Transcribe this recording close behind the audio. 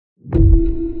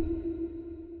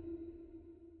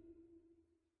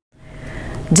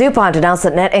DuPont announced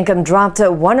that net income dropped to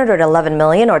 $111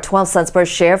 million or 12 cents per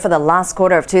share for the last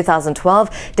quarter of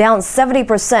 2012, down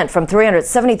 70% from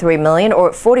 $373 million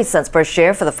or 40 cents per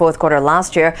share for the fourth quarter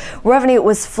last year. Revenue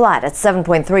was flat at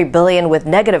 $7.3 billion with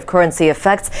negative currency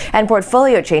effects and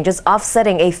portfolio changes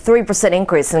offsetting a 3%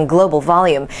 increase in global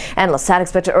volume. Analysts had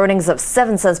expected earnings of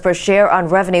 7 cents per share on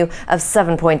revenue of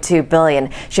 $7.2 billion.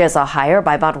 Shares are higher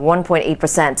by about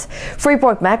 1.8%.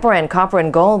 Freeport-McMoRan Copper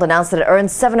and Gold announced that it earned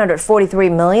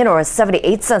 $743 million or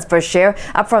 78 cents per share,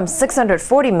 up from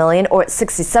 $640 million or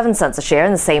 67 cents a share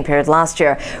in the same period last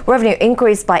year. Revenue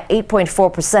increased by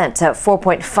 8.4% to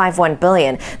 $4.51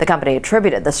 billion. The company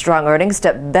attributed the strong earnings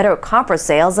to better copper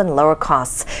sales and lower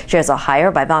costs. Shares are higher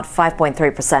by about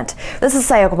 5.3%. This is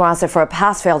Sayoko Marasa for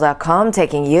PassFail.com,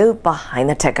 taking you behind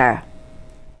the ticker.